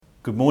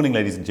Good morning,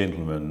 ladies and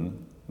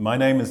gentlemen. My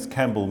name is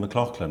Campbell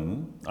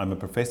McLaughlin. I'm a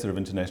professor of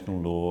international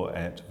law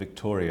at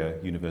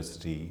Victoria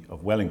University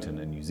of Wellington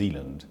in New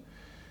Zealand.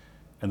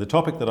 And the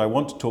topic that I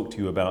want to talk to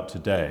you about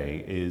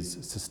today is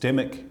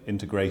systemic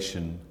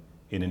integration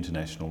in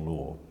international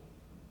law.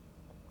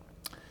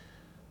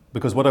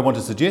 Because what I want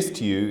to suggest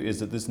to you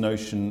is that this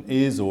notion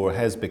is or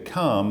has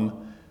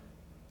become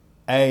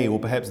or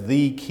perhaps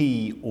the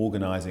key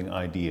organising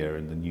idea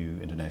in the new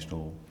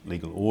international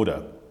legal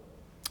order.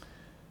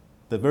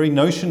 The very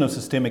notion of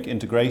systemic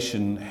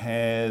integration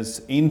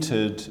has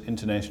entered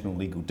international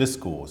legal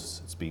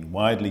discourse. It's been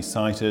widely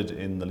cited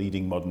in the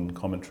leading modern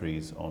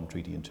commentaries on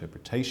treaty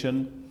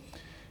interpretation.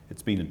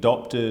 It's been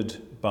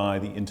adopted by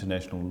the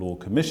International Law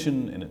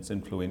Commission in its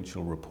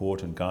influential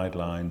report and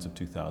guidelines of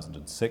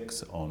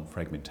 2006 on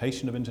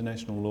fragmentation of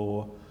international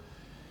law.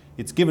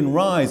 It's given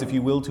rise, if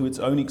you will, to its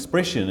own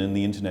expression in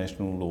the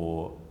international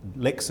law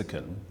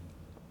lexicon.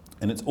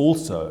 And it's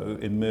also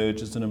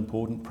emerged as an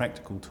important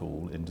practical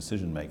tool in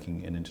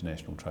decision-making in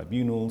international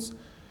tribunals,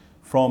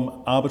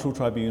 from arbitral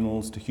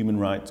tribunals to human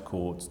rights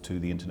courts to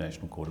the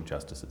International Court of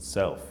Justice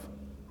itself.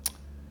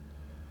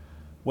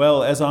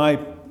 Well, as I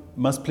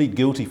must plead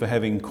guilty for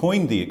having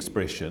coined the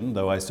expression,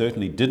 though I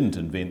certainly didn't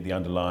invent the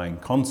underlying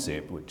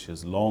concept, which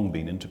has long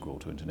been integral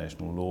to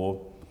international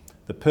law,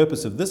 the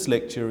purpose of this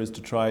lecture is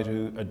to try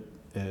to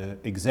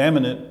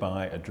examine it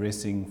by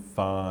addressing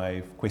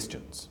 5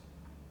 questions.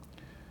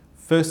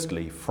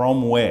 Firstly,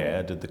 from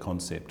where did the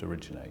concept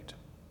originate?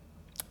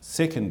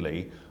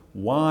 Secondly,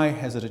 why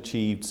has it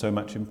achieved so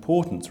much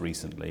importance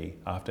recently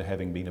after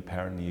having been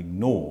apparently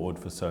ignored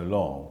for so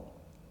long?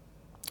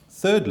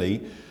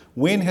 Thirdly,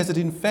 when has it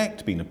in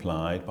fact been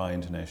applied by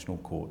international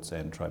courts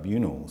and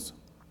tribunals?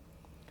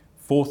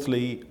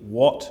 Fourthly,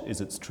 what is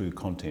its true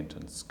content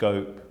and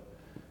scope?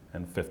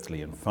 And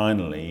fifthly and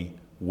finally,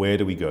 where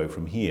do we go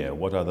from here?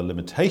 What are the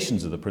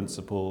limitations of the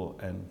principle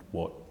and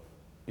what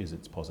is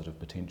its positive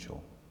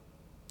potential?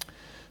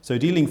 So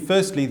dealing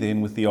firstly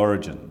then with the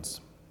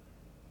origins.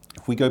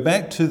 If we go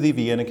back to the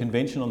Vienna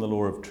Convention on the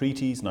Law of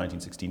Treaties,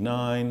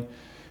 1969,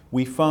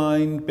 we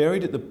find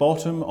buried at the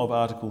bottom of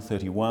Article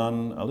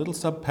 31 a little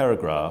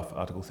subparagraph,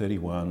 Article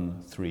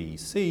 31,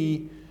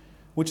 3c,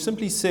 which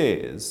simply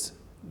says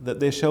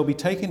that there shall be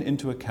taken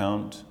into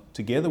account,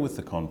 together with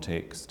the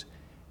context,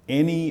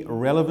 any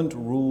relevant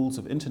rules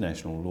of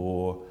international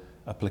law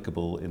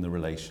applicable in the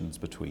relations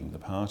between the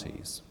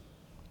parties.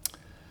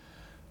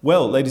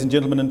 Well, ladies and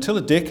gentlemen, until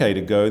a decade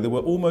ago, there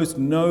were almost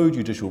no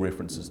judicial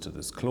references to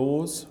this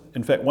clause.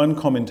 In fact, one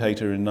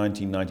commentator in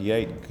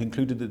 1998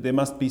 concluded that there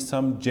must be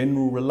some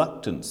general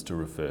reluctance to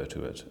refer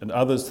to it, and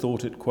others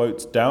thought it,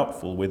 quotes,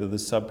 doubtful whether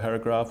this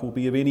subparagraph will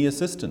be of any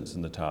assistance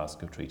in the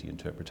task of treaty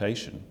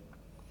interpretation.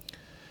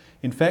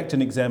 In fact,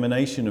 an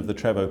examination of the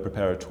travaux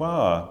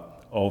préparatoires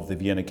of the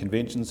Vienna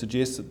Convention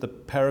suggests that the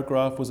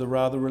paragraph was a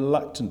rather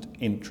reluctant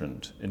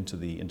entrant into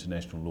the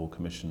International Law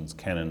Commission's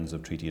canons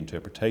of treaty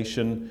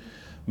interpretation.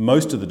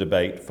 Most of the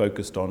debate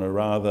focused on a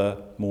rather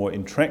more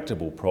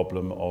intractable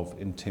problem of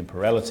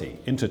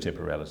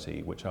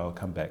intertemporality, which I'll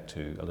come back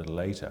to a little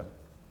later.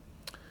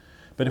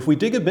 But if we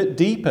dig a bit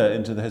deeper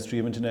into the history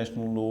of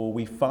international law,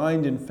 we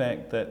find in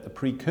fact that the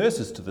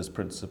precursors to this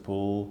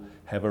principle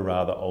have a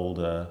rather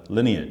older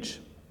lineage.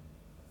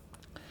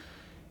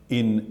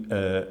 In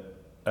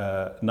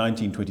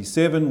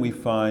 1927, we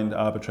find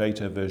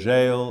arbitrator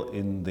Vergeil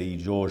in the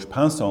Georges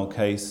Pinson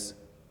case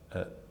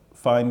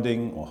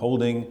finding or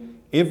holding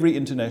every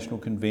international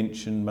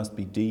convention must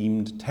be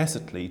deemed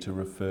tacitly to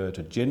refer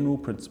to general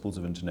principles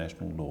of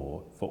international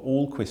law for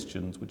all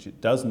questions which it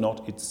does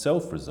not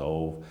itself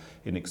resolve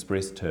in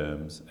express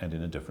terms and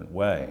in a different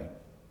way.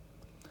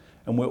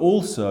 And we're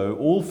also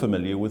all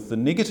familiar with the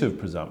negative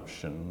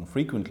presumption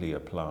frequently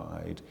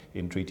applied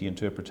in treaty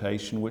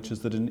interpretation, which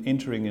is that in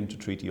entering into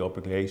treaty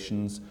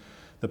obligations,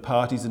 the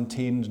parties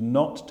intend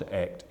not to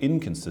act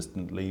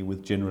inconsistently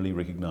with generally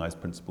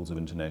recognized principles of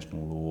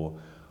international law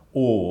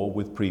or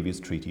with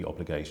previous treaty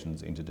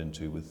obligations entered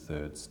into with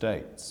third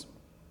states.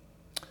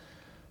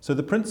 So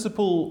the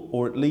principle,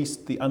 or at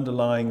least the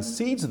underlying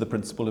seeds of the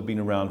principle, have been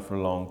around for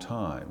a long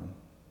time.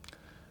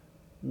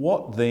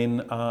 What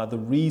then are the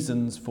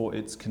reasons for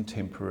its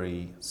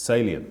contemporary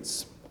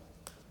salience?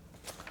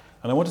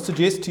 And I want to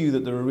suggest to you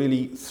that there are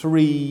really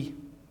 3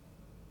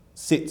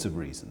 sets of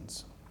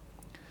reasons.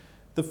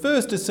 The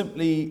first is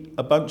simply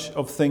a bunch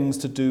of things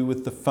to do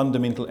with the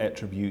fundamental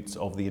attributes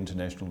of the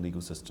international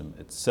legal system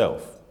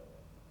itself.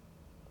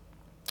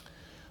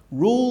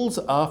 Rules,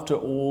 after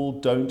all,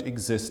 don't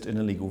exist in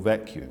a legal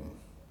vacuum.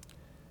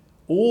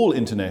 All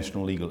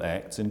international legal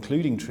acts,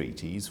 including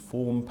treaties,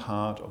 form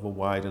part of a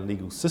wider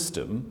legal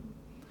system,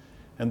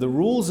 and the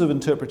rules of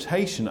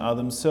interpretation are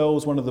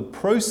themselves one of the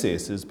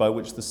processes by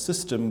which the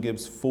system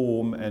gives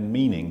form and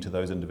meaning to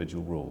those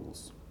individual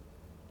rules.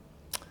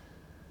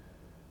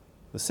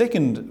 The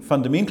second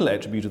fundamental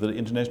attribute of the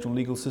international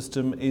legal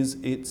system is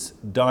its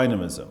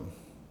dynamism.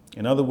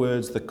 In other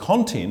words, the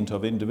content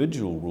of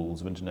individual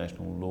rules of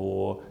international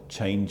law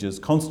changes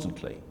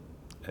constantly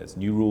as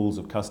new rules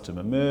of custom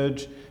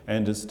emerge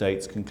and as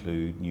states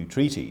conclude new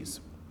treaties.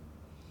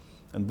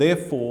 And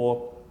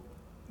therefore,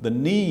 the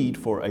need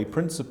for a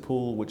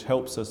principle which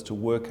helps us to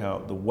work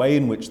out the way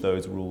in which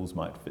those rules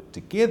might fit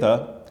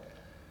together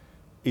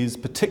is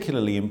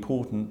particularly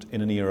important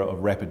in an era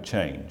of rapid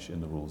change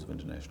in the rules of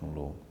international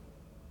law.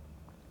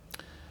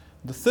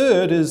 The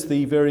third is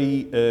the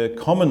very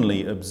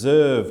commonly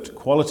observed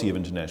quality of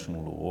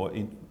international law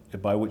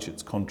by which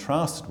it's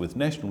contrasted with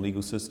national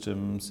legal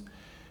systems,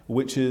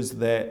 which is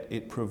that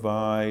it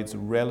provides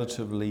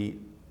relatively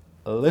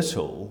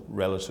little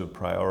relative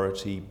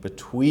priority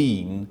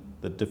between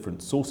the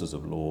different sources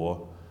of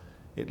law.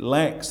 It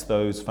lacks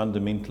those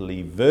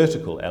fundamentally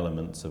vertical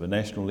elements of a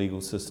national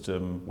legal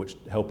system which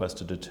help us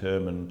to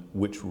determine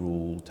which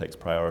rule takes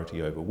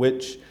priority over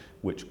which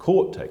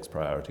court takes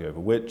priority over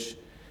which.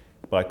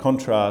 By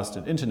contrast,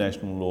 in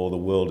international law, the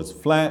world is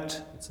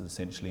flat. It's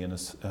essentially in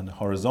a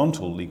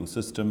horizontal legal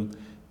system.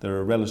 There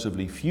are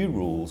relatively few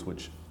rules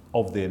which,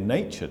 of their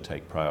nature,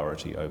 take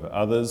priority over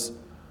others.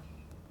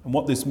 And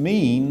what this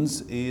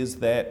means is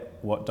that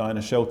what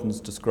Dinah Shelton's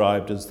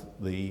described as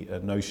the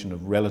notion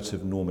of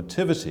relative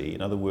normativity,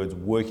 in other words,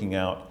 working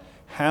out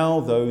how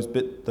those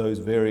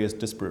various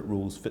disparate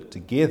rules fit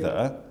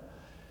together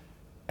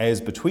as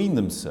between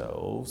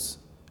themselves,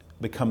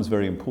 becomes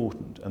very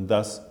important. And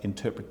thus,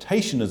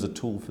 interpretation as a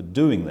tool for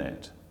doing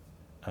that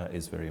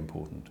is very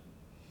important.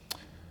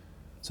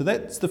 So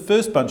that's the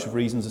first bunch of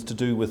reasons is to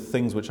do with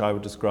things which I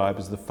would describe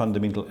as the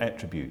fundamental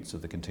attributes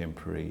of the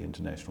contemporary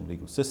international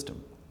legal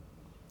system.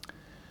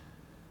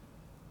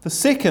 The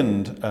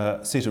second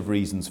set of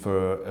reasons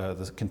for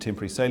the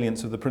contemporary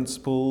salience of the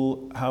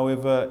principle,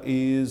 however,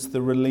 is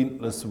the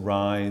relentless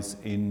rise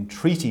in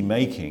treaty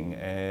making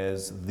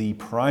as the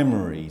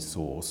primary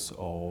source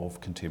of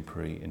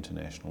contemporary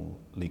international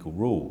legal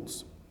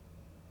rules.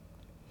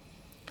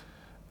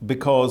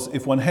 Because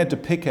if one had to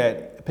pick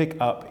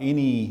up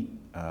any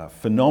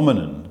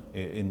phenomenon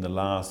in the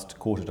last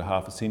quarter to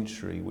half a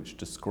century which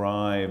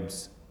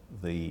describes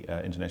the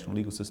international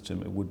legal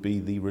system, it would be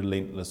the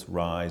relentless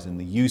rise in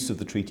the use of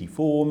the treaty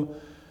form,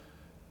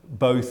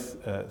 both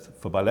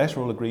for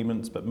bilateral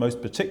agreements, but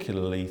most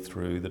particularly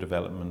through the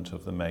development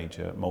of the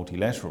major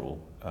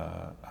multilateral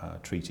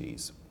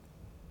treaties.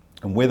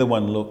 And whether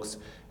one looks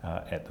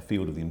at the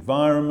field of the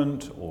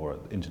environment or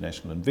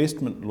international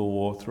investment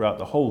law, throughout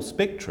the whole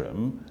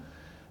spectrum,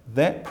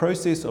 that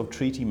process of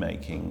treaty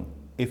making,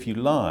 if you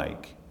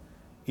like,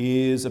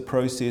 is a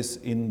process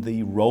in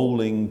the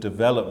rolling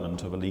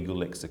development of a legal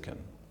lexicon.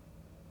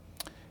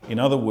 In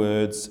other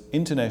words,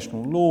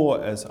 international law,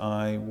 as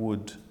I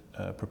would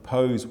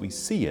propose we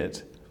see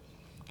it,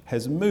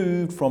 has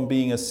moved from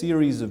being a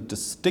series of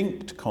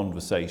distinct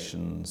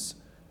conversations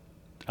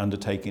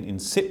undertaken in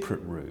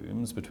separate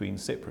rooms between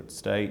separate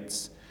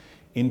states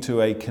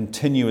into a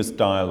continuous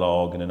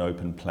dialogue in an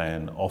open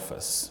plan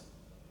office,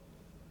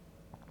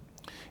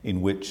 in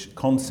which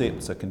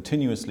concepts are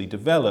continuously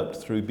developed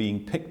through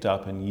being picked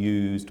up and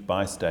used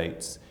by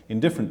states in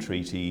different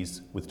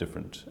treaties with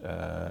different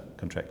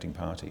contracting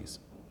parties.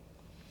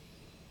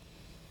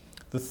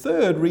 The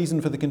third reason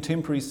for the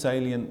contemporary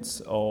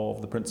salience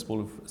of the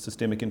principle of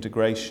systemic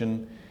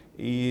integration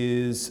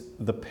is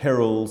the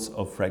perils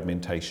of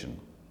fragmentation.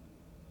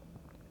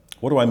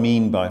 What do I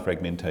mean by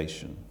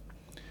fragmentation?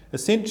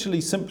 Essentially,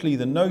 simply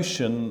the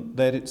notion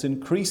that it's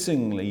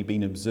increasingly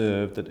been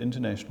observed that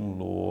international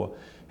law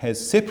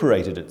has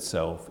separated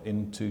itself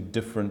into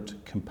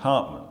different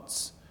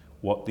compartments,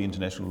 what the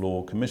International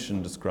Law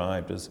Commission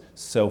described as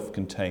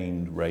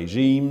self-contained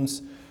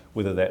regimes,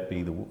 whether that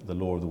be the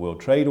law of the World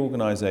Trade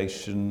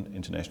Organization,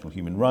 international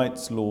human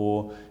rights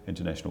law,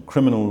 international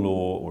criminal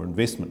law, or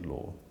investment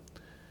law.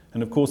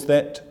 And of course,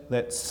 that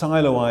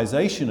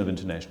siloization of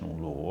international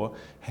law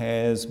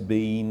has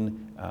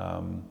been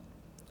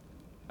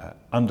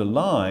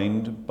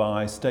underlined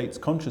by states'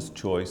 conscious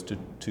choice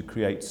to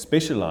create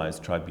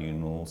specialized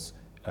tribunals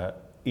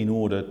in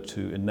order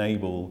to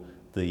enable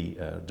the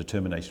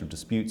determination of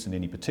disputes in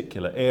any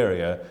particular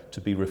area to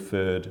be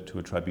referred to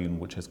a tribunal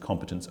which has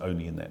competence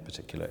only in that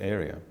particular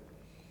area.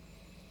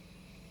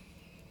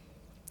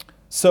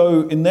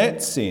 So in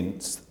that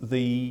sense,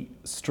 the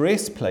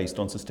stress placed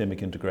on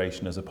systemic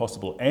integration as a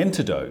possible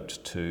antidote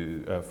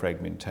to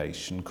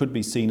fragmentation could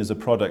be seen as a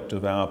product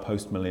of our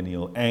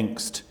post-millennial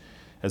angst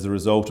as a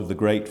result of the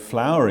great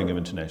flowering of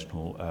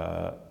international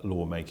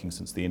lawmaking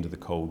since the end of the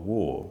Cold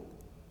War.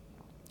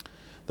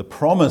 The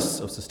promise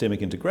of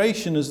systemic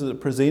integration is that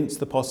it presents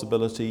the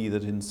possibility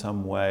that in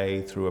some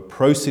way, through a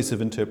process of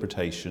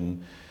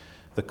interpretation,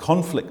 the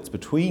conflicts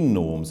between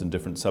norms and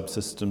different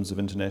subsystems of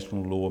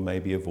international law may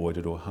be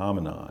avoided or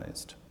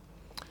harmonized.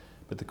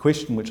 But the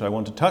question which I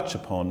want to touch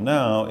upon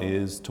now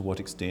is, to what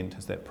extent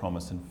has that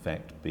promise in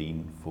fact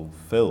been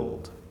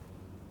fulfilled?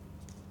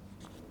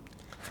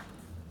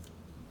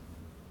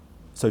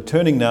 So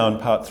turning now in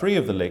part 3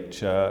 of the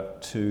lecture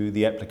to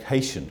the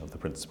application of the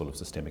principle of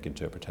systemic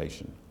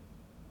interpretation.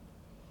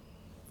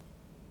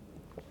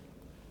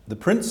 The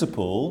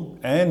principle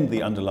and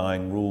the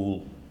underlying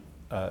rule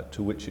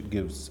to which it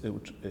gives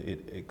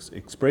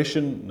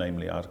expression,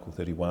 namely Article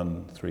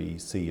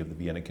 31(3)(c) of the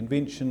Vienna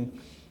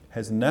Convention,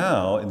 has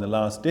now, in the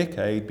last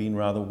decade, been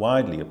rather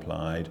widely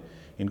applied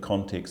in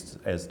contexts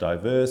as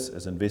diverse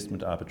as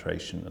investment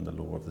arbitration and the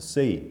law of the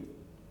sea.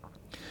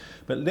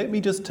 But let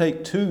me just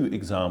take two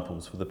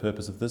examples for the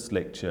purpose of this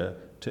lecture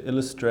to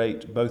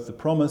illustrate both the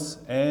promise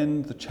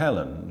and the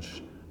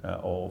challenge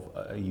of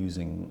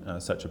using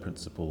such a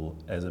principle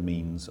as a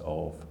means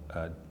of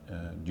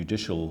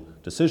judicial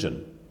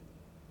decision.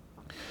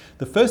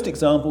 The first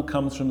example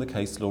comes from the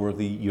case law of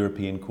the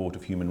European Court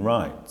of Human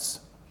Rights.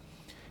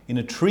 In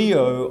a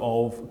trio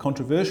of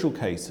controversial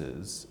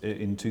cases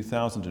in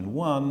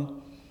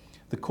 2001,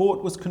 the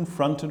court was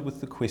confronted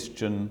with the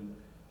question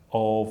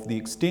of the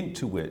extent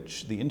to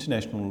which the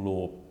international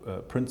law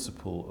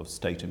principle of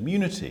state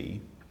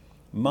immunity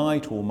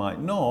might or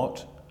might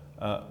not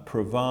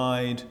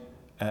provide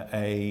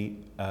a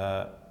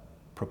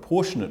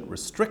proportionate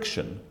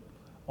restriction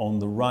on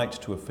the right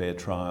to a fair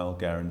trial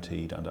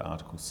guaranteed under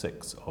Article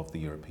 6 of the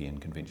European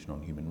Convention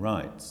on Human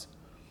Rights.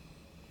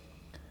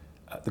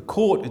 The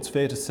court, it's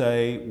fair to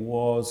say,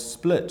 was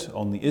split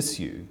on the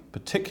issue,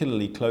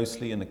 particularly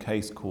closely in a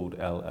case called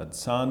Al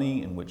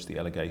Adsani, in which the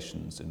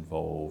allegations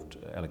involved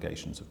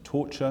allegations of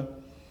torture,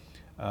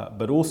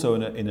 but also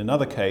in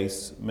another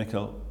case,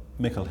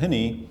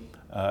 Michelhini,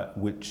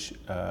 which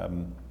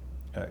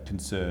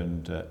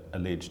concerned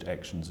alleged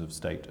actions of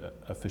state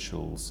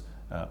officials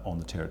on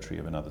the territory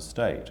of another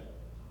state.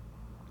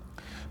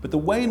 But the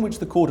way in which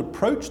the court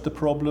approached the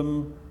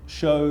problem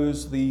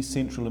shows the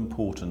central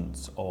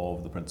importance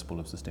of the principle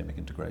of systemic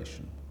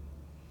integration.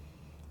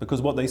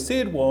 Because what they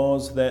said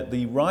was that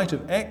the right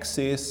of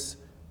access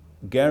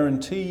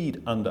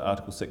guaranteed under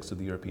Article 6 of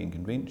the European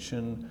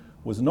Convention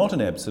was not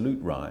an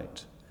absolute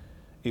right.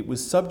 It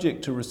was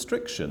subject to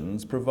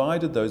restrictions,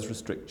 provided those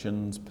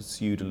restrictions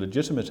pursued a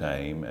legitimate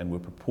aim and were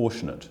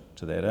proportionate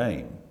to that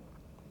aim.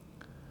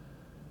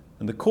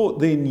 And the court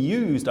then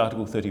used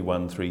Article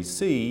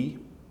 31(3)(c)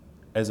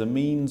 as a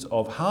means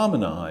of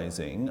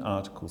harmonising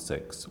Article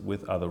 6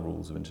 with other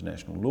rules of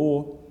international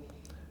law,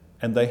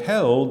 and they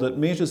held that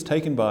measures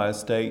taken by a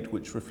state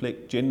which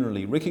reflect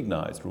generally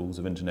recognised rules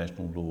of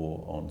international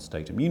law on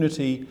state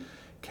immunity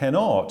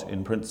cannot,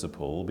 in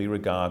principle, be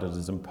regarded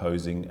as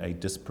imposing a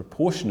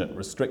disproportionate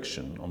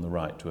restriction on the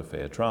right to a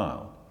fair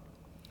trial.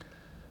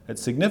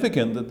 It's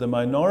significant that the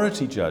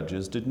minority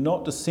judges did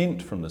not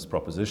dissent from this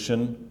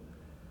proposition.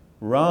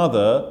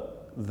 Rather,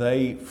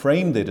 they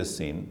framed their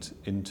dissent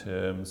in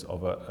terms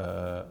of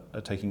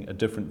taking a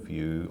different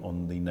view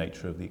on the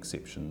nature of the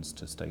exceptions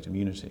to state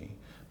immunity.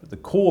 But the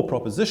core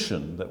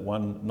proposition that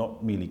one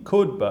not merely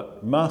could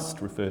but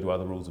must refer to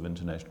other rules of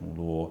international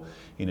law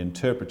in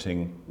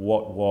interpreting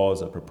what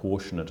was a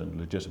proportionate and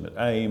legitimate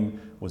aim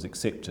was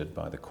accepted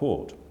by the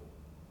court.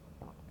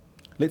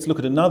 Let's look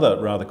at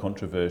another rather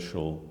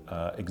controversial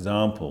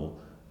example,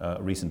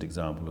 a recent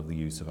example of the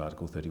use of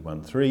Article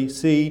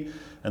 31(3)(c),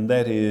 and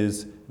that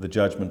is the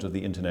judgment of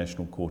the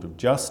International Court of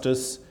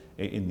Justice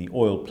in the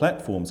oil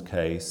platforms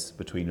case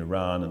between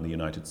Iran and the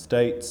United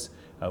States,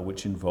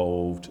 which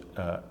involved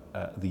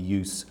the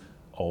use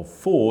of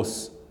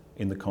force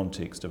in the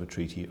context of a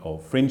treaty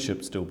of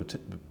friendship still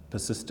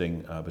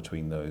persisting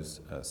between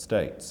those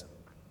states.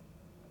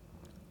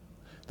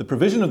 The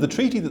provision of the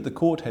treaty that the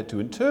court had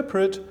to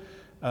interpret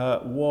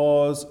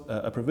was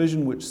a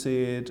provision which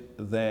said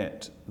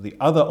that the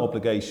other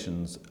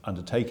obligations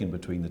undertaken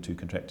between the two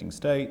contracting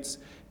states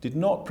did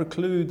not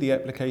preclude the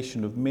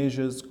application of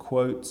measures,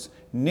 quotes,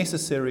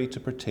 necessary to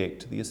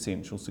protect the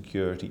essential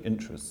security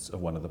interests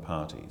of one of the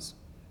parties.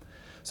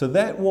 So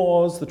that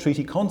was the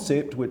treaty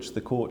concept which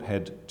the court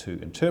had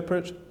to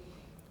interpret.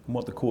 And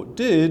what the court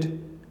did,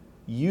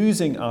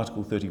 using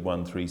Article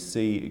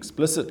 31(3)(c)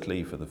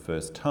 explicitly for the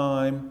first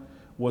time,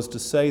 was to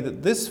say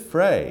that this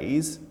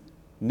phrase,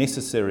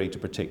 necessary to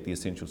protect the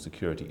essential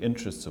security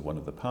interests of one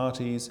of the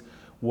parties,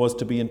 was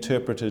to be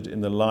interpreted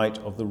in the light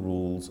of the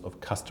rules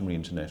of customary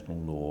international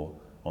law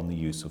on the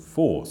use of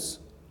force.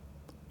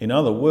 In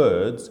other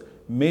words,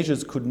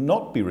 measures could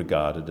not be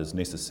regarded as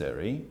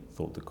necessary,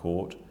 thought the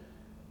court,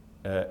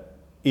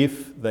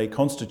 if they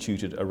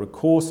constituted a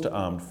recourse to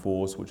armed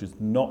force which is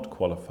not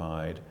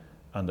qualified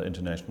under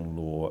international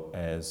law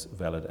as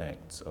valid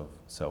acts of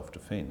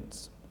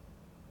self-defence.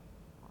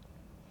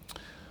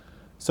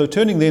 So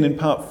turning then in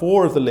part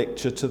 4 of the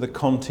lecture to the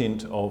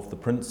content of the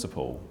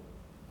principle,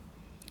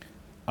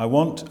 I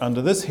want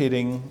under this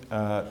heading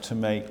to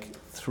make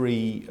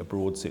 3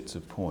 broad sets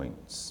of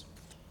points.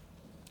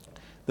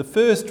 The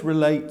first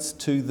relates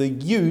to the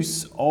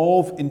use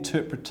of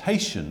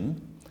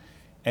interpretation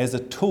as a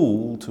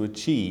tool to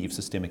achieve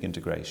systemic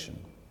integration.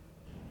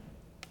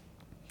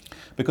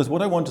 Because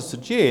what I want to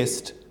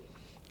suggest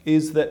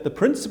is that the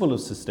principle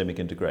of systemic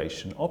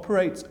integration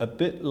operates a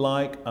bit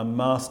like a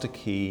master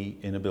key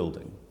in a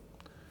building.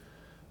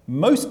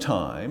 Most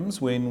times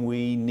when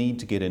we need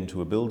to get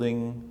into a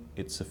building,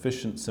 it's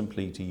sufficient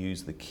simply to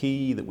use the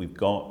key that we've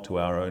got to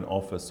our own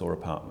office or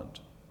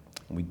apartment.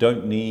 And we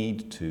don't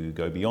need to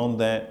go beyond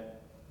that.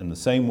 In the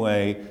same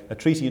way, a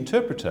treaty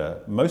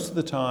interpreter, most of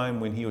the time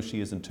when he or she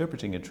is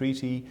interpreting a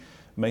treaty,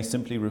 may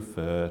simply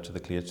refer to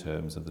the clear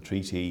terms of the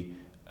treaty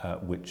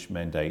which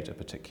mandate a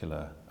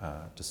particular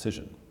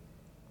decision.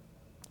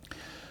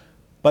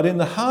 But in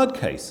the hard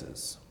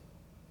cases,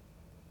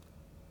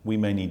 we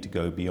may need to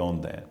go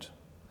beyond that.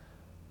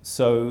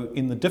 So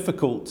in the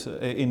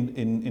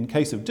in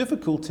case of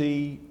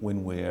difficulty,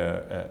 when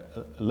we're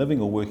living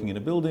or working in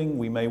a building,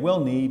 we may well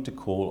need to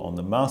call on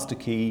the master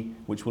key,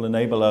 which will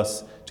enable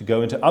us to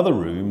go into other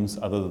rooms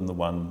other than the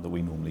one that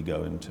we normally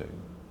go into.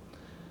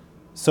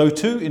 So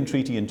too in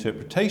treaty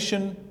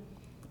interpretation,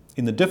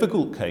 in the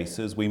difficult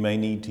cases, we may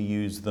need to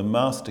use the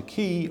master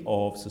key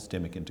of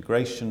systemic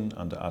integration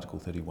under Article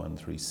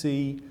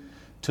 31(3)(c)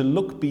 to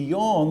look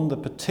beyond the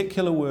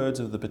particular words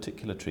of the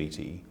particular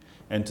treaty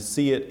and to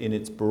see it in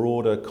its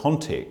broader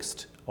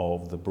context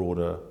of the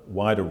broader,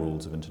 wider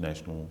rules of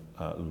international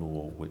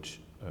law which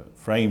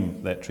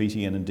frame that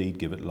treaty and indeed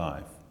give it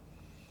life.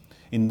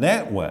 In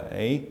that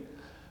way,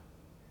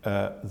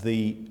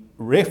 the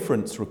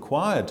reference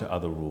required to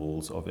other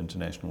rules of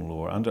international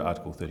law under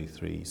Article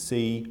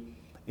 33(c)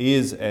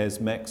 is, as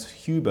Max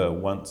Huber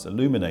once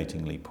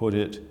illuminatingly put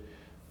it,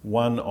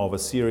 one of a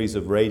series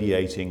of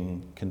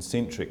radiating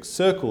concentric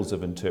circles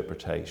of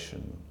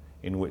interpretation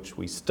in which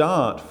we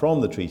start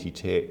from the treaty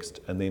text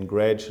and then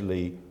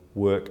gradually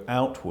work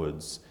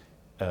outwards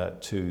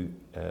to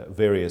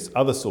various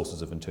other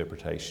sources of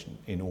interpretation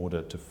in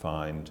order to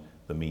find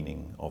the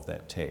meaning of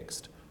that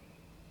text.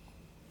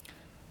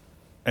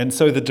 And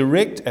so the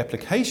direct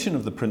application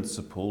of the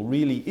principle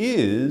really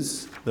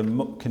is the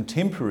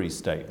contemporary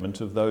statement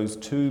of those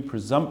two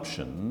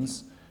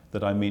presumptions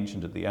that I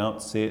mentioned at the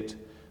outset,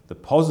 the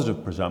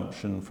positive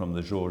presumption from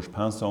the Georges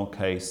Pinson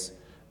case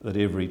that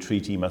every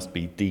treaty must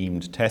be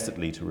deemed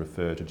tacitly to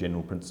refer to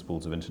general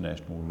principles of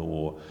international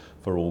law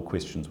for all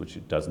questions which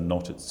it does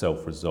not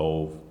itself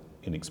resolve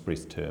in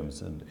express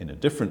terms and in a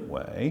different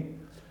way,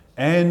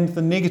 and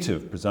the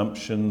negative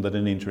presumption that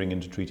in entering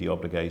into treaty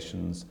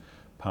obligations,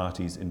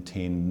 parties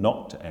intend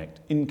not to act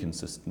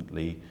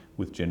inconsistently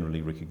with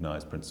generally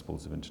recognised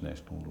principles of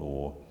international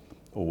law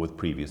or with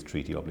previous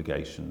treaty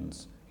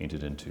obligations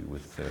entered into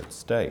with third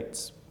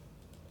states.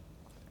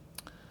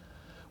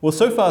 Well,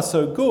 so far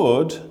so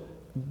good,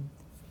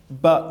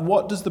 but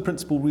what does the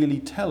principle really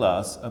tell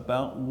us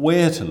about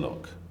where to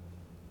look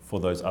for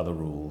those other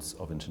rules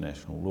of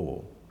international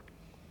law?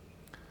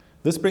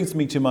 This brings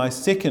me to my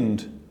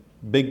second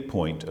big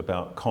point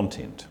about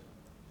content,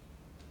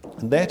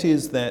 and that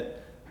is that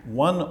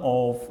one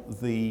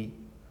of the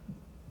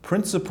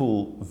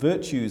principal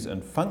virtues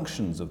and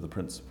functions of the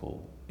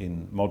principle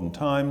in modern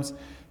times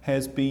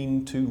has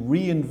been to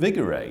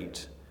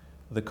reinvigorate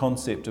the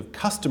concept of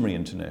customary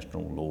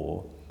international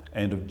law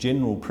and of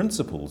general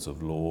principles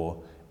of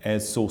law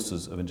as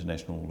sources of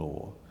international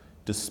law,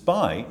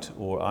 despite,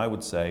 or I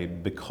would say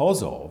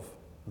because of,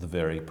 the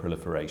very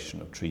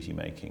proliferation of treaty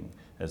making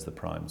as the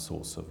prime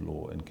source of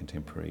law in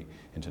contemporary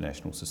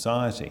international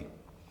society.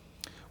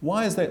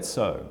 Why is that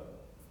so?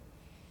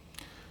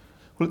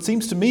 Well, it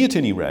seems to me at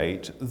any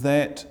rate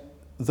that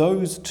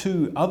those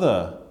two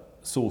other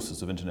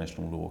sources of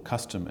international law,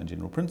 custom and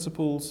general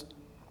principles,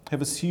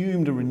 have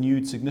assumed a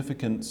renewed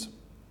significance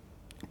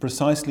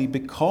precisely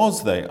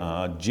because they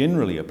are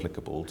generally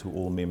applicable to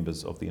all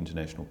members of the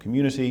international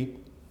community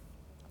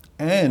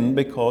and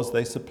because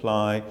they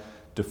supply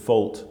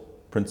default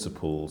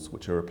principles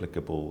which are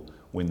applicable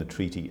when the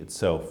treaty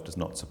itself does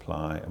not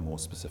supply a more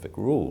specific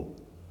rule.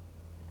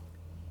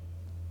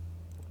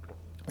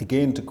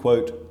 Again, to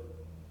quote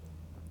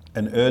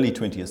an early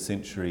 20th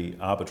century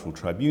arbitral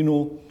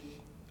tribunal,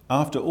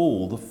 after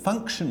all, the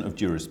function of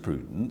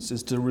jurisprudence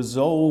is to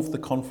resolve the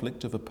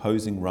conflict of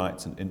opposing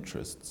rights and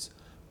interests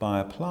by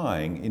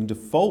applying, in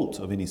default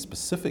of any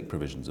specific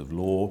provisions of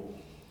law,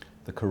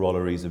 the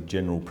corollaries of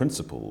general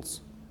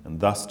principles,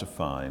 and thus to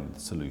find the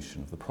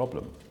solution of the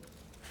problem.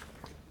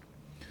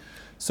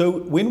 So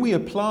when we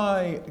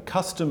apply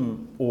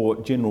custom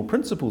or general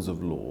principles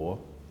of law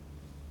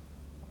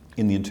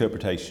in the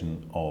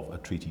interpretation of a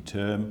treaty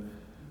term,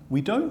 we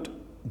don't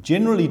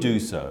generally do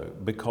so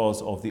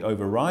because of the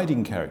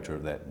overriding character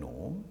of that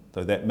norm,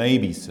 though that may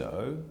be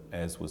so,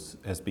 as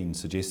has been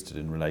suggested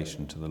in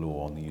relation to the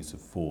law on the use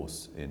of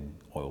force in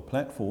oil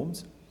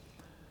platforms.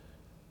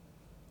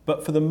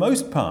 But for the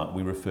most part,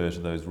 we refer to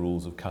those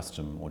rules of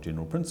custom or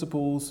general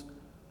principles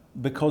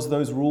because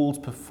those rules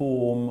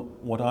perform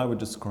what I would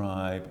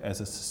describe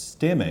as a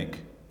systemic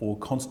or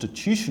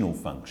constitutional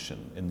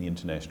function in the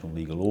international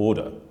legal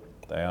order.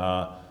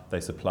 They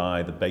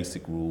supply the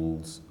basic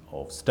rules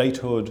of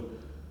statehood,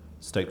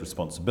 state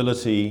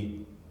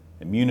responsibility,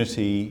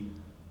 immunity,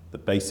 the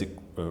basic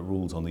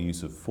rules on the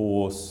use of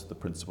force, the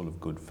principle of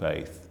good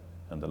faith,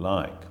 and the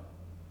like.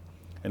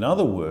 In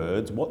other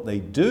words, what they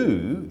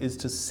do is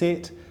to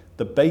set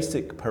the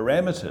basic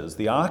parameters,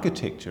 the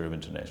architecture of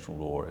international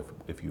law,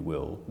 if you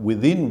will,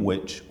 within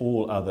which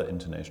all other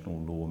international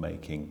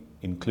lawmaking,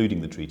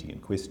 including the treaty in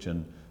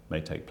question,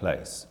 may take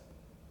place.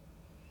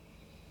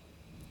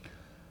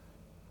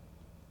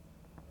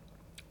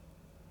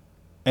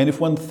 And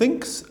if one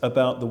thinks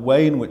about the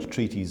way in which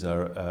treaties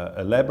are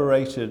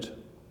elaborated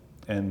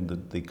and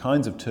the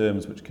kinds of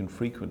terms which can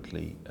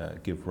frequently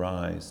give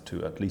rise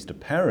to at least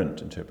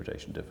apparent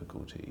interpretation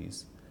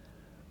difficulties,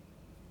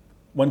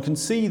 one can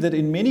see that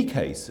in many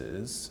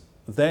cases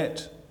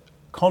that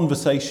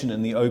conversation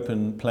in the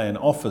open plan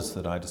office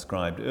that I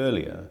described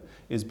earlier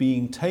is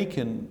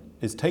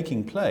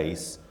taking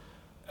place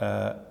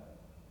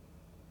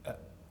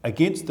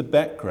against the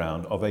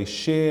background of a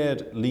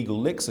shared legal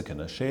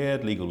lexicon, a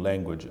shared legal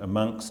language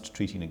amongst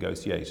treaty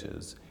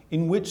negotiators,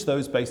 in which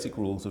those basic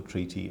rules of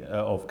treaty,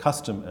 of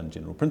custom and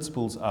general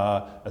principles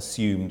are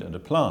assumed and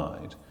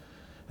applied.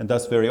 And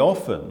thus very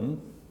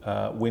often,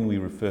 when we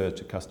refer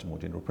to custom or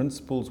general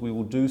principles, we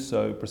will do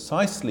so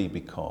precisely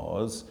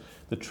because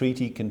the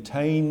treaty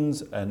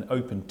contains an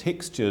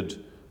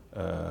open-textured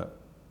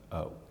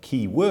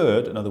key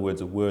word, in other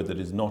words, a word that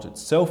is not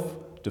itself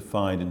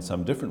defined in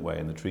some different way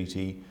in the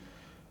treaty,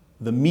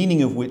 the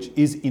meaning of which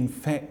is in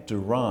fact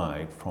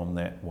derived from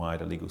that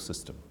wider legal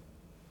system.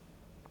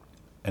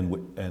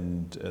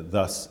 And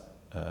thus,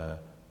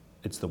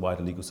 it's the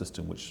wider legal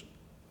system which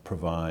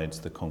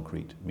provides the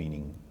concrete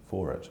meaning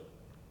for it.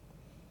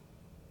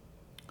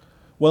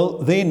 Well,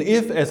 then,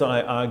 if, as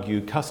I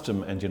argue,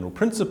 custom and general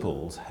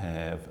principles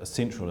have a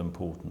central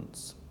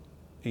importance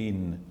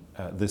in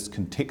this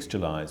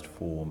contextualized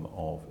form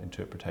of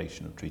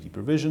interpretation of treaty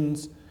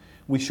provisions,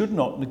 we should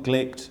not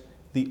neglect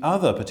the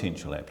other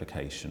potential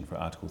application for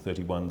Article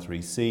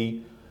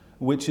 31(3)(c),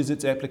 which is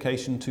its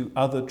application to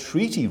other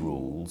treaty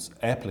rules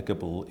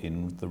applicable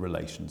in the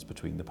relations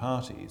between the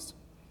parties.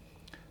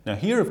 Now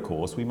here, of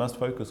course, we must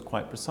focus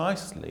quite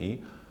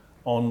precisely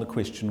on the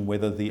question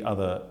whether the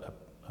other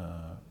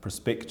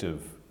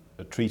prospective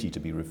treaty to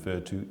be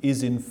referred to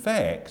is in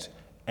fact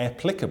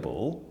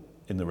applicable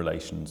in the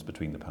relations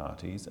between the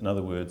parties, in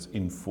other words,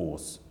 in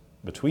force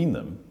between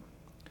them,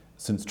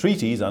 since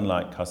treaties,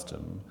 unlike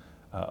custom,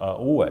 are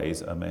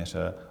always a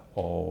matter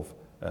of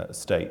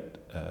state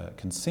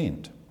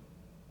consent.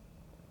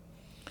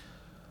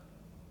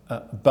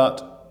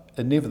 But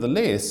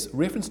nevertheless,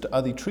 reference to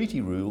other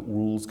treaty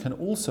rules can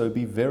also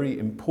be very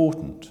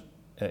important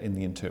in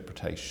the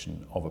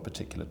interpretation of a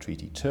particular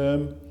treaty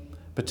term,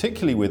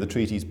 particularly where the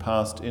treaty is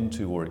passed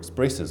into or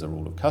expresses a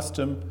rule of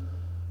custom,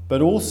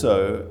 but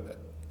also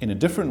in a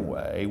different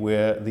way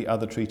where the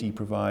other treaty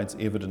provides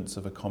evidence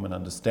of a common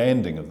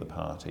understanding of the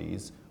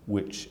parties,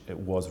 which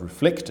was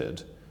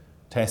reflected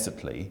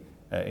tacitly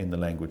in the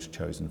language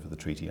chosen for the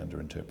treaty under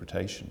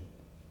interpretation.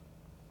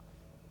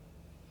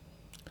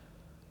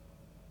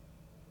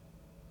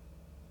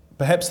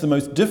 Perhaps the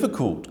most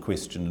difficult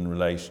question in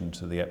relation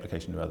to the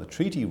application of other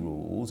treaty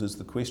rules is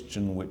the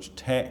question which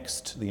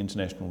taxed the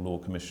International Law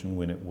Commission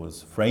when it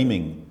was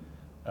framing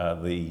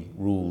the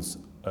rules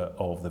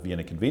of the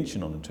Vienna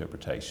Convention on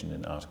Interpretation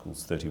in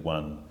Articles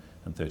 31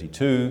 and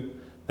 32,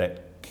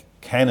 that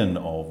canon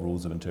of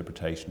rules of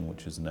interpretation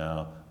which has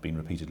now been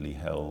repeatedly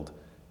held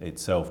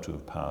itself to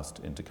have passed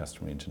into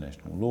customary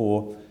international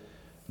law.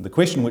 The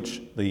question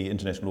which the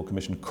International Law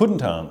Commission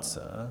couldn't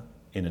answer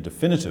in a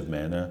definitive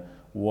manner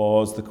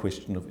was the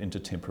question of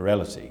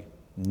intertemporality,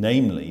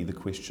 namely the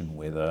question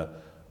whether,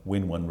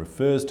 when one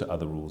refers to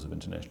other rules of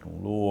international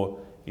law,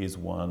 is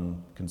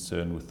one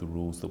concerned with the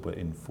rules that were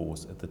in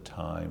force at the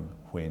time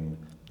when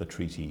the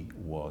treaty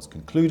was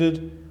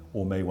concluded,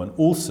 or may one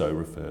also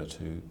refer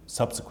to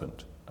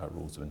subsequent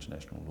rules of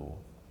international law.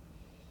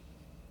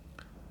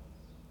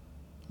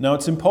 Now,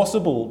 it's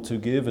impossible to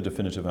give a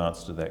definitive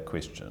answer to that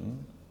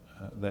question,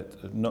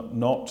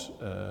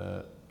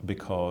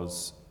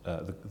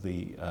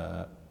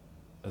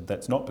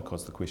 that's not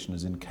because the question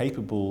is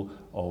incapable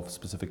of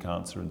specific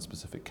answer in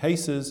specific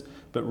cases,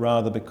 but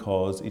rather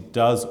because it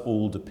does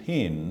all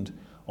depend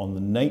on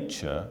the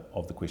nature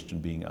of the question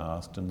being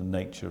asked and the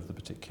nature of the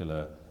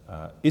particular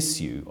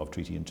issue of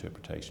treaty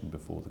interpretation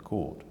before the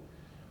court.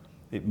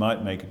 It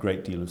might make a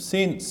great deal of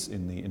sense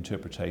in the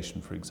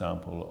interpretation, for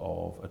example,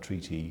 of a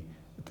treaty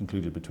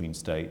concluded between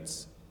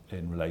states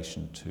in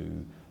relation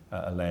to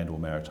a land or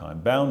maritime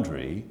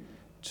boundary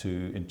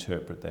to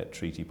interpret that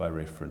treaty by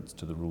reference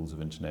to the rules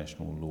of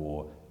international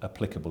law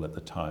applicable at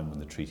the time when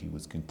the treaty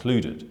was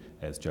concluded,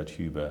 as Judge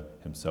Huber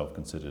himself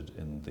considered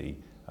in the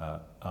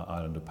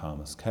Island of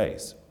Palmas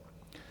case.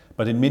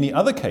 But in many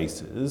other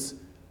cases,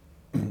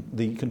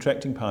 the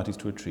contracting parties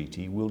to a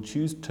treaty will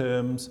choose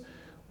terms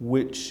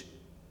which,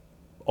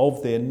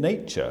 of their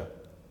nature,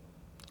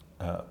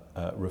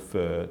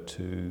 refer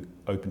to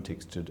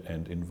open-textured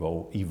and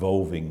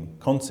evolving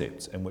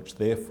concepts, and which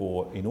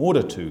therefore, in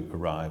order to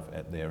arrive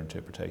at their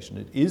interpretation,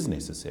 it is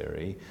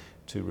necessary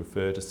to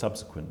refer to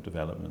subsequent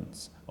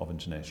developments of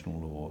international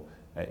law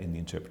in the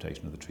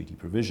interpretation of the treaty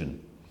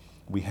provision.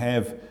 We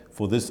have,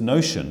 for this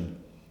notion,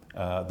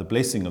 the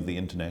blessing of the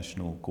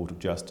International Court of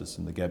Justice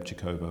in the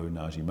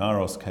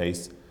Gabčíkovo-Nážimáros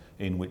case,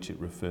 in which it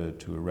referred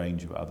to a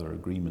range of other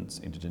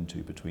agreements entered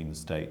into between the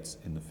states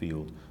in the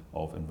field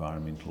of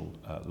environmental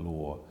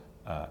law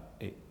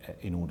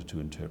in order to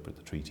interpret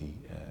the treaty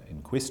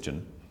in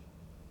question.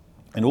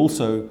 And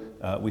also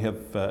we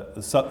have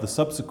the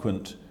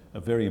subsequent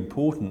very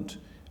important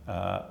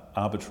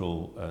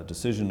arbitral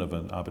decision of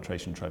an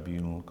arbitration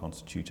tribunal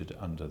constituted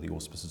under the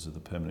auspices of the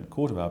Permanent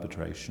Court of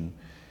Arbitration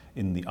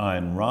in the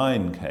Iron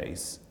Rhine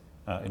case,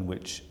 in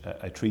which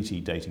a treaty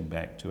dating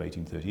back to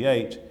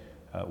 1838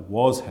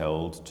 was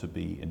held to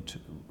be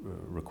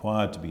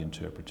required to be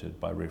interpreted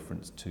by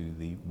reference to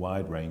the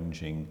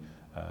wide-ranging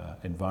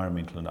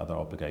environmental and other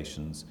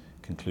obligations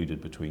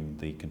concluded between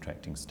the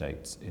contracting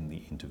states in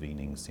the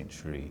intervening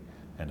century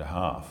and a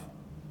half.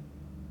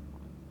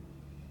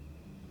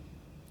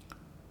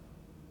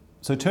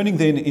 So turning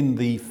then in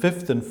the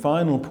fifth and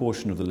final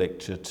portion of the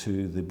lecture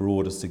to the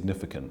broader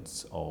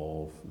significance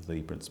of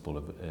the principle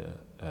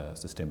of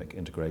systemic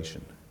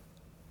integration.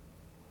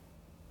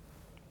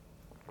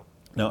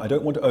 Now, I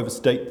don't want to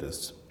overstate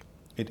this.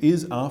 It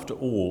is, after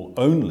all,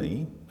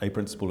 only a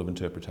principle of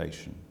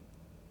interpretation.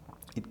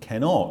 It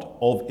cannot,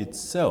 of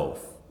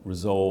itself,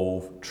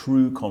 resolve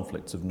true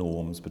conflicts of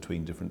norms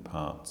between different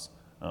parts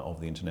of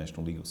the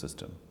international legal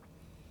system.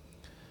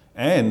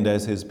 And,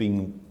 as has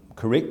been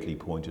correctly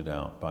pointed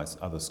out by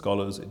other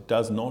scholars, it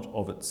does not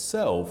of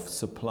itself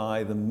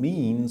supply the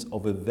means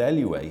of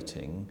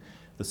evaluating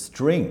the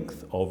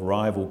strength of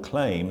rival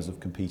claims of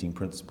competing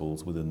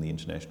principles within the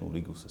international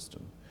legal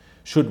system.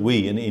 Should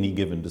we, in any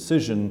given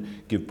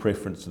decision, give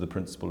preference to the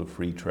principle of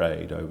free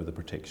trade over the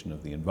protection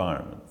of the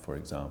environment, for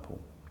example?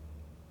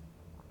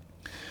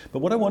 But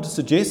what I want to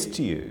suggest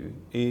to you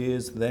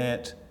is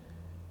that,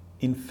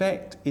 in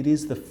fact, it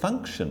is the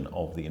function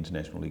of the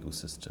international legal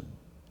system,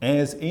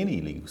 as any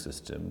legal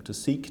system, to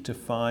seek to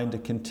find a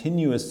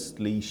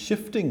continuously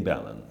shifting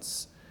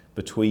balance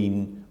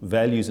between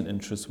values and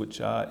interests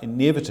which are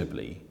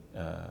inevitably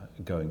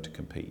going to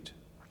compete.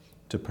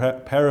 To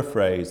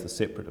paraphrase the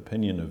separate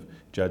opinion of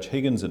Judge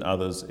Higgins and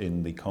others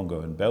in the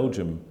Congo and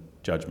Belgium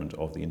judgment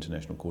of the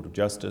International Court of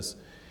Justice,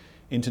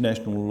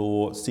 international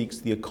law seeks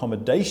the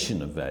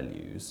accommodation of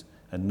values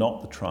and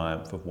not the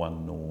triumph of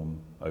one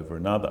norm over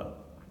another.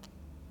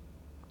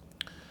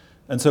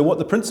 And so what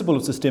the principle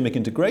of systemic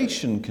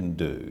integration can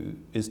do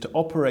is to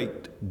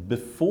operate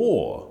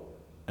before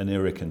an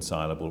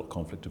irreconcilable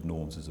conflict of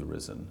norms has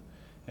arisen,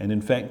 and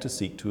in fact to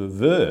seek to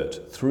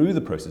avert, through the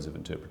process of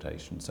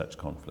interpretation, such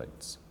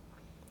conflicts.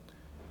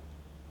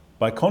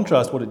 By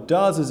contrast, what it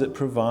does is it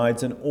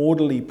provides an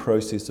orderly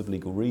process of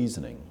legal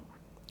reasoning.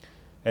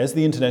 As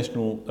the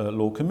International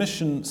Law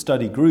Commission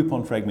Study Group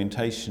on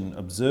Fragmentation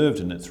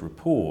observed in its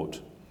report,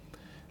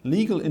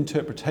 legal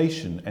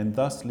interpretation, and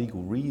thus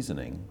legal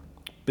reasoning,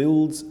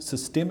 builds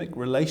systemic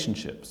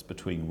relationships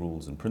between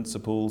rules and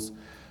principles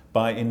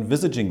by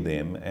envisaging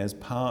them as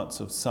parts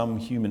of some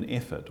human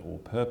effort or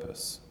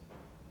purpose.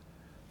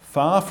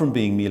 Far from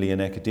being merely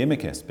an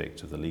academic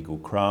aspect of the legal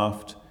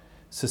craft,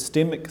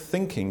 systemic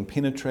thinking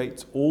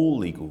penetrates all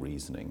legal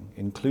reasoning,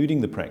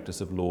 including the practice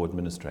of law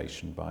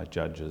administration by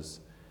judges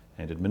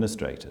and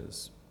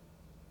administrators.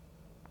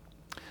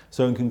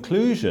 So in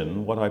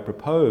conclusion, what I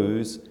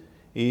propose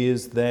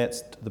is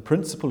that the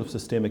principle of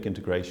systemic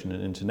integration in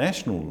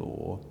international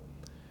law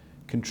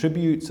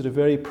contributes at a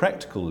very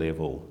practical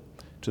level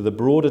to the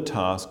broader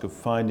task of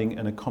finding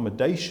an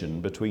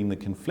accommodation between the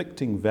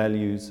conflicting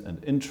values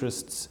and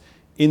interests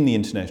in the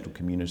international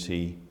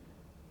community.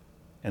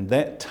 And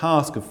that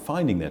task of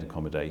finding that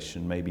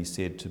accommodation may be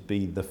said to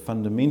be the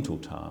fundamental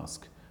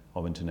task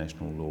of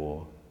international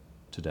law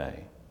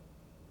today.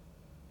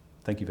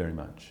 Thank you very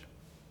much.